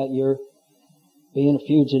hearing about your being a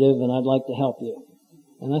fugitive, and I'd like to help you.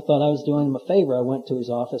 And I thought I was doing him a favor. I went to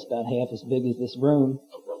his office, about half as big as this room,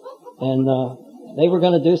 and they were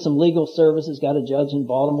going to do some legal services, got a judge in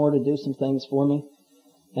Baltimore to do some things for me.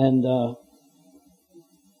 And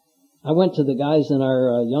I went to the guys in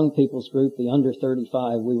our young people's group, the under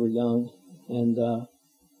 35, we were young, and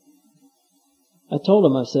I told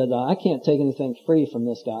them, I said, I can't take anything free from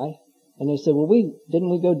this guy. And they said, well, didn't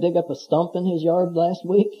we go dig up a stump in his yard last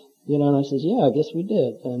week? You know, and I says, yeah, I guess we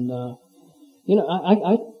did. And, you know,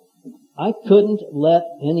 I couldn't let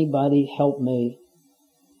anybody help me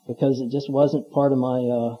because it just wasn't part of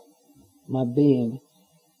my being.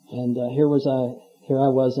 And, here I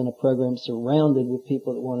was in a program surrounded with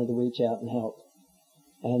people that wanted to reach out and help.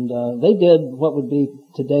 And they did what would be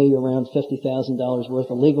today around $50,000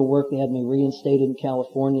 worth of legal work. They had me reinstated in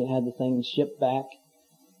California, had the thing shipped back,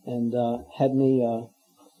 and had me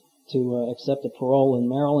to accept a parole in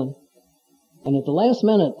Maryland. And at the last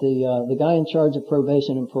minute, the guy in charge of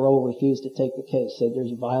probation and parole refused to take the case. Said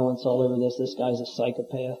there's violence all over this. This guy's a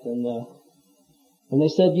psychopath. And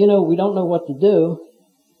they said, you know, we don't know what to do,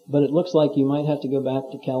 but it looks like you might have to go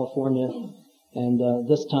back to California and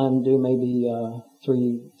this time do maybe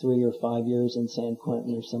 3 or 5 years in San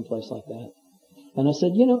Quentin or someplace like that. And I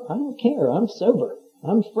said, you know, I don't care. I'm sober.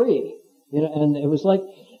 I'm free. You know, and it was like,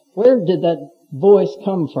 where did that voice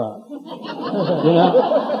come from? You know?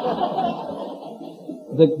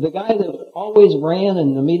 The guy that always ran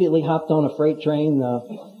and immediately hopped on a freight train,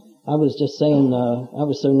 I was just saying, I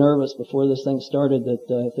was so nervous before this thing started that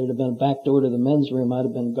if there'd have been a back door to the men's room, I'd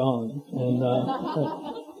have been gone. And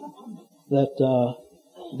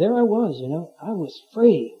there I was, you know, I was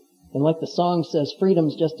free. And like the song says,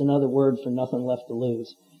 freedom's just another word for nothing left to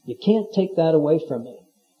lose. You can't take that away from me.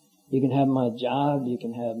 You can have my job, you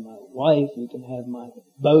can have my wife, you can have my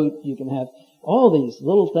boat, you can have all these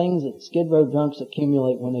little things that Skid Row drunks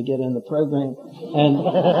accumulate when they get in the program. And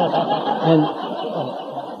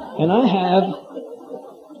I have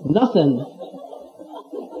nothing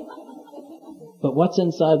but what's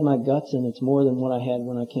inside my guts, and it's more than what I had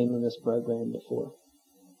when I came in this program before.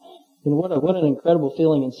 You know, what an incredible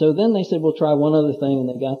feeling. And so then they said, we'll try one other thing, and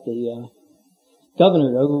they got the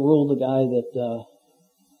governor to overrule the guy that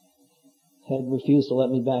had refused to let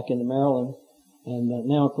me back into Maryland. And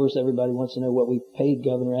now, of course, everybody wants to know what we paid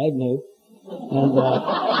Governor Agnew. And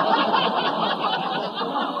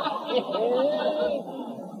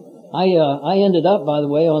I ended up, by the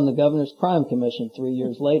way, on the Governor's Crime Commission 3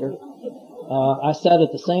 years later. I sat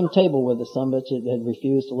at the same table with the sumbitch that had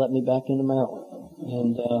refused to let me back into Maryland.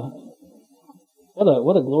 And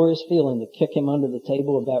what a glorious feeling to kick him under the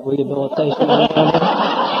table about rehabilitation.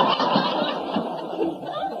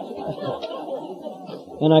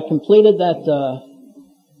 And I completed that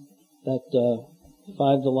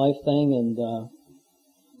 5 to Life thing, and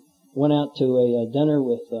went out to a dinner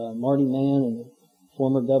with Marty Mann and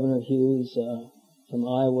former Governor Hughes from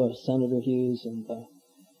Iowa, Senator Hughes, and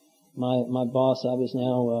my boss. I was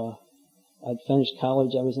now I'd finished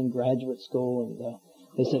college. I was in graduate school, and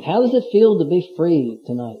they said, "How does it feel to be free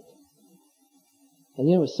tonight?" And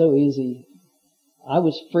you know, it was so easy. I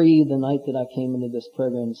was free the night that I came into this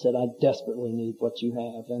program and said, I desperately need what you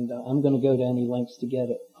have, and I'm going to go to any lengths to get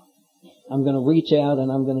it. I'm going to reach out,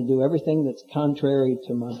 and I'm going to do everything that's contrary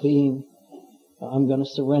to my being. I'm going to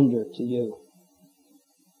surrender to you.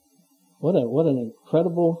 What an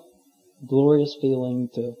incredible, glorious feeling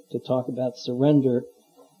to talk about surrender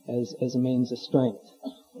as a means of strength.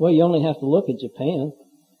 Well, you only have to look at Japan.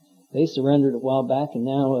 They surrendered a while back, and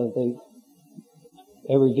now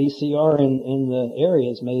every VCR in the area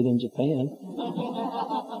is made in Japan.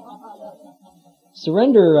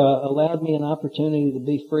 Surrender allowed me an opportunity to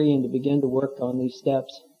be free and to begin to work on these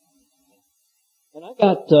steps. And I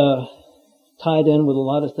got tied in with a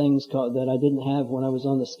lot of things that I didn't have when I was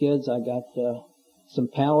on the skids. I got some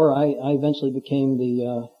power. I eventually became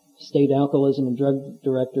the state alcoholism and drug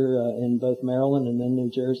director in both Maryland and then New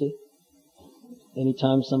Jersey.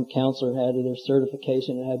 Anytime some counselor had their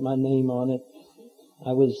certification, it had my name on it.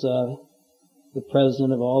 I was the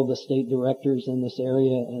president of all the state directors in this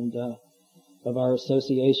area and of our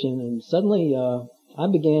association, and suddenly I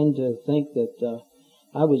began to think that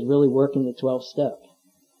I was really working the 12th step.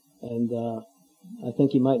 And I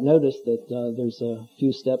think you might notice that there's a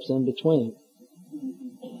few steps in between.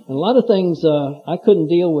 And a lot of things I couldn't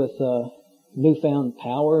deal with newfound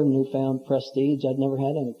power, newfound prestige. I'd never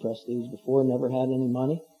had any prestige before, never had any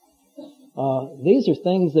money. These are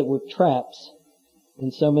things that were traps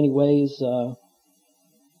in so many ways.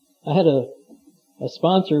 I had a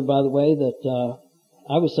sponsor, by the way, that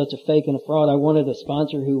I was such a fake and a fraud. I wanted a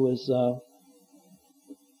sponsor who was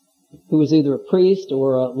either a priest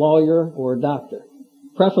or a lawyer or a doctor.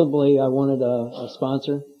 Preferably, I wanted a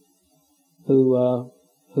sponsor who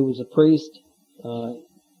was a priest,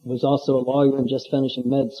 was also a lawyer and just finishing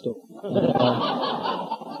med school.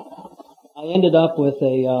 I ended up with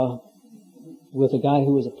a guy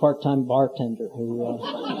who was a part-time bartender who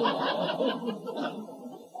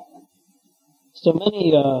so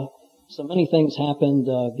many things happened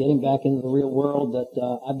getting back into the real world that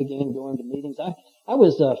I began going to meetings. I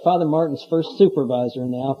was Father Martin's first supervisor in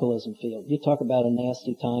the alcoholism field. You talk about a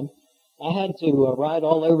nasty time. I had to ride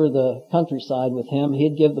all over the countryside with him.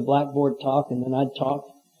 He'd give the blackboard talk, and then I'd talk.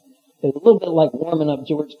 It was a little bit like warming up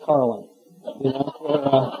George Carlin, you know,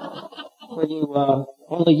 where you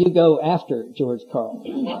only you go after George Carlin,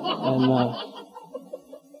 and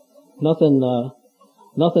nothing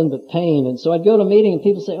but pain. And so I'd go to a meeting, and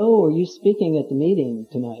people say, "Oh, are you speaking at the meeting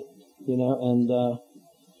tonight?" You know, and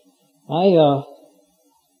I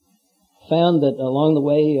found that along the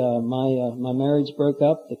way, my marriage broke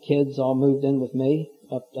up. The kids all moved in with me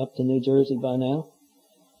up to New Jersey by now.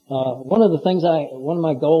 One of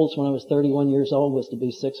my goals when I was 31 years old was to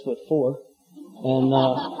be 6'4", and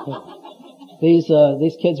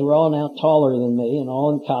these kids were all now taller than me and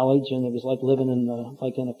all in college, and it was like living in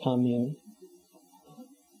a commune.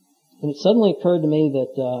 And it suddenly occurred to me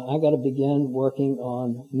that I got to begin working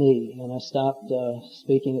on me, and I stopped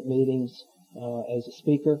speaking at meetings as a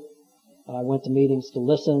speaker. I went to meetings to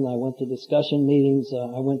listen. I went to discussion meetings.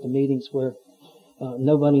 I went to meetings where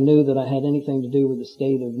nobody knew that I had anything to do with the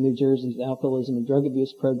state of New Jersey's alcoholism and drug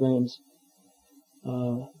abuse programs.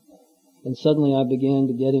 And suddenly I began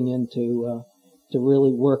to getting into to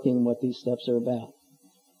really working what these steps are about.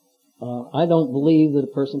 I don't believe that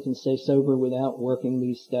a person can stay sober without working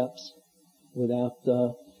these steps, without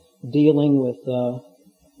dealing with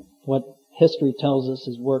what history tells us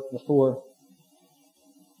has worked before.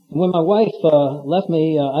 And when my wife left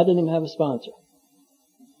me, I didn't even have a sponsor.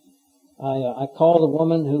 I called a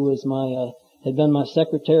woman who was had been my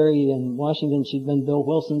secretary in Washington. She'd been Bill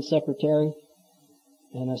Wilson's secretary.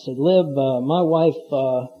 And I said, Lib, my wife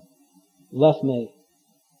left me.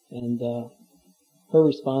 And her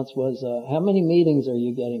response was, how many meetings are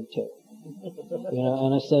you getting to?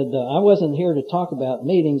 And I said, I wasn't here to talk about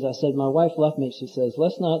meetings. I said, my wife left me. She says,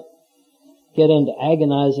 let's not get into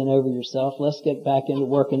agonizing over yourself. Let's get back into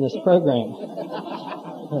working this program.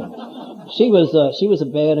 She was a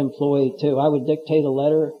bad employee too. I would dictate a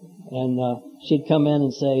letter and she'd come in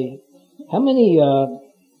and say, how many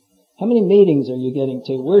meetings are you getting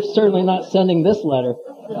to? We're certainly not sending this letter.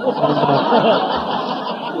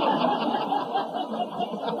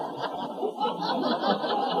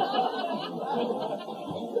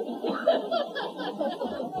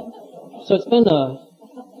 So it's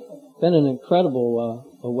been an incredible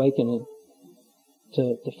awakening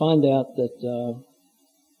to find out that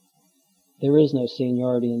there is no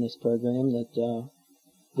seniority in this program, that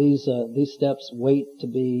these steps wait to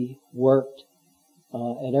be worked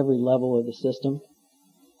at every level of the system,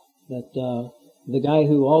 that the guy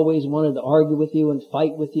who always wanted to argue with you and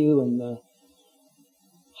fight with you and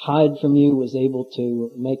hide from you was able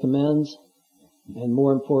to make amends, and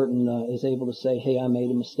more important, is able to say, hey, I made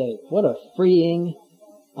a mistake. What a freeing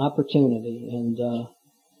opportunity, and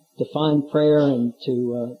to find prayer and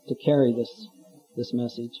to carry this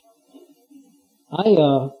message. I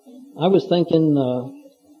was thinking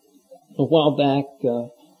a while back,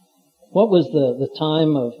 what was the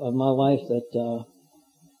time of my life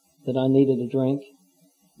that I needed a drink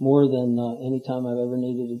more than any time I've ever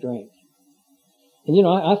needed a drink. And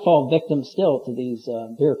I fall victim still to these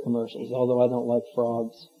beer commercials, although I don't like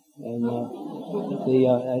frogs. And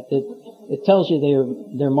it tells you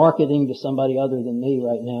they're marketing to somebody other than me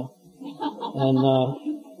right now. And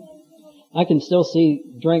I can still see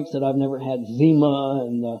drinks that I've never had, Zima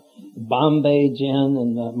and Bombay gin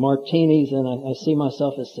and martinis, and I see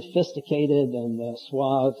myself as sophisticated and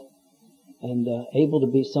suave and able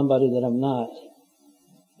to be somebody that I'm not.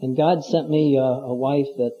 And God sent me a wife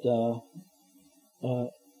that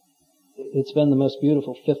it's been the most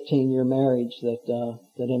beautiful 15-year marriage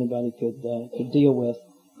that anybody could deal with.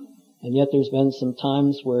 And yet there's been some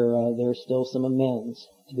times where there's still some amends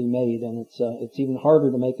to be made, and it's even harder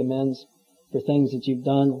to make amends for things that you've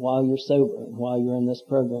done while you're sober and while you're in this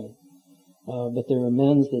program. But there are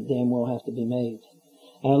amends that damn well have to be made.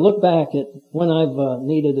 And I look back at when I've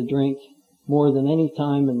needed a drink more than any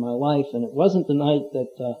time in my life, and it wasn't the night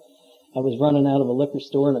that I was running out of a liquor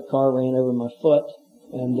store and a car ran over my foot,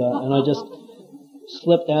 and I just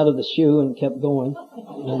slipped out of the shoe and kept going.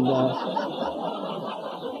 And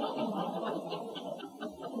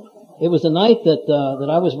it was a night that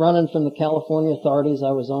I was running from the California authorities.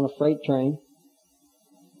 I was on a freight train.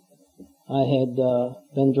 I had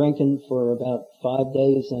been drinking for about 5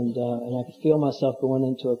 days, and I could feel myself going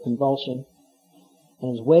into a convulsion. And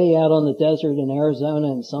I was way out on the desert in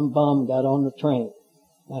Arizona, and some bum got on the train.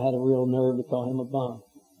 I had a real nerve to call him a bum.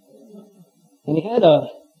 And he had a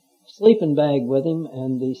sleeping bag with him,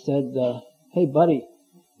 and he said, hey buddy,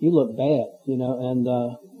 you look bad, and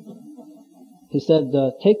he said,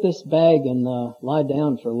 take this bag and lie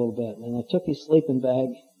down for a little bit. And I took his sleeping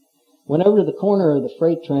bag, went over to the corner of the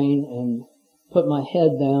freight train and put my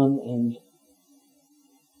head down, and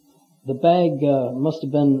the bag must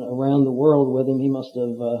have been around the world with him. He must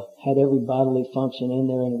have had every bodily function in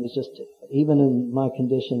there, and it was just, even in my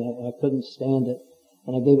condition, I couldn't stand it,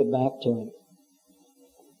 and I gave it back to him.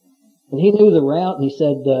 And he knew the route, and he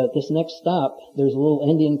said, this next stop, there's a little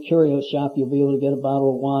Indian curio shop. You'll be able to get a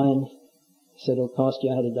bottle of wine. He said it'll cost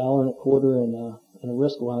you. I had $1.25 and a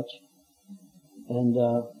wristwatch, and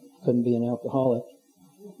couldn't be an alcoholic.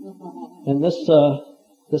 And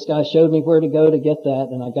this guy showed me where to go to get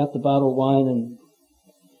that, and I got the bottle of wine, and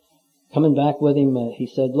coming back with him, he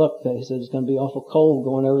said, look, he said, it's going to be awful cold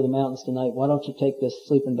going over the mountains tonight. Why don't you take this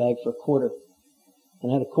sleeping bag for $0.25?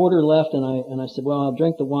 And I had $0.25 left, and I said, well, I'll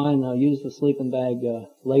drink the wine and I'll use the sleeping bag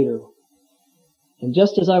later. And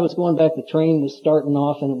just as I was going back, the train was starting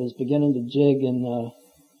off and it was beginning to jig, and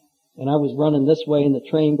I was running this way and the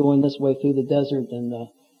train going this way through the desert, and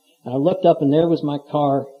I looked up and there was my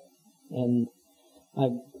car, and I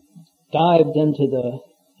dived into the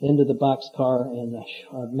boxcar, and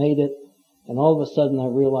I've made it, and all of a sudden I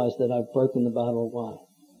realized that I've broken the bottle of wine.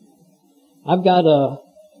 I've got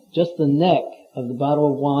just the neck of the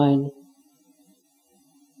bottle of wine.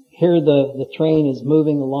 Here the train is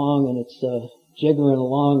moving along and it's jiggering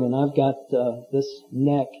along, and I've got this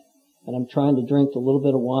neck, and I'm trying to drink the little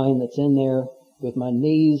bit of wine that's in there with my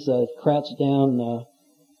knees crouched down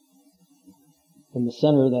in the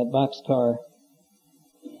center of that boxcar.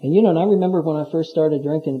 And and I remember when I first started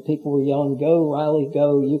drinking, people were yelling, go Riley,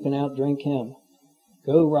 go, you can outdrink him.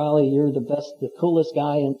 Go Riley, you're the best, the coolest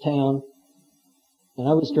guy in town. And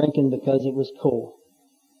I was drinking because it was cool.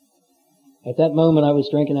 At that moment, I was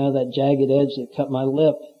drinking out of that jagged edge that cut my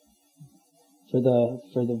lip for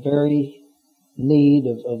the very need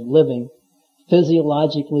of living,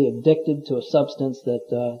 physiologically addicted to a substance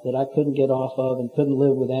that I couldn't get off of and couldn't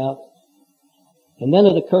live without. And then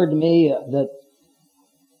it occurred to me that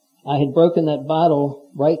I had broken that bottle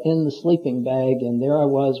right in the sleeping bag, and there I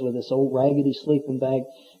was with this old raggedy sleeping bag,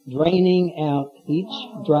 draining out each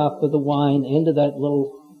drop of the wine into that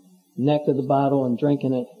little neck of the bottle and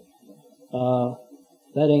drinking it.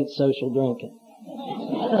 That ain't social drinking.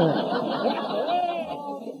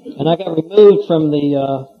 And I got removed from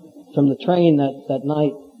the train that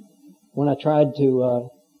night when I tried to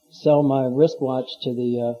sell my wristwatch to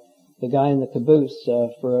the guy in the caboose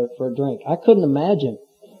for a drink. I couldn't imagine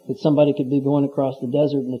that somebody could be going across the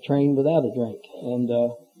desert in a train without a drink. And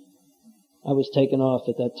I was taken off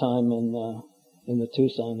at that time in the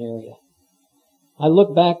Tucson area. I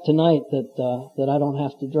look back tonight that I don't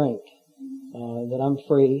have to drink, that I'm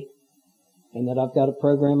free, and that I've got a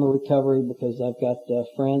program of recovery because I've got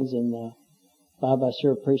friends. And Bob, I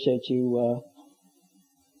sure appreciate you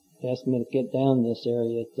asking me to get down this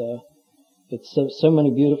area. It's so many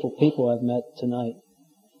beautiful people I've met tonight.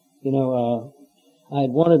 You know, I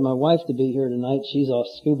had wanted my wife to be here tonight. She's off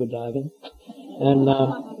scuba diving, and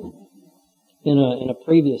in a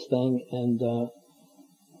previous thing, and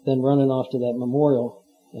then running off to that memorial.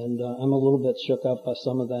 And I'm a little bit shook up by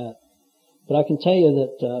some of that. But I can tell you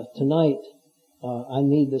that tonight I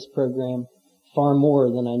need this program far more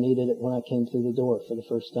than I needed it when I came through the door for the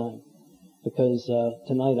first time, because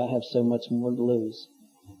tonight I have so much more to lose.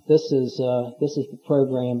 This is the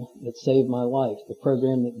program that saved my life, the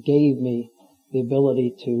program that gave me the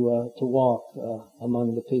ability to walk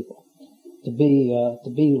among the people, to be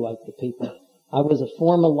like the people. I was a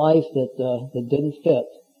form of life that didn't fit.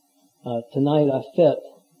 Tonight I fit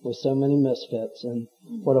with so many misfits, and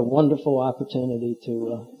what a wonderful opportunity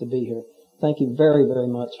to be here. Thank you very, very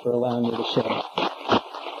much for allowing me to share.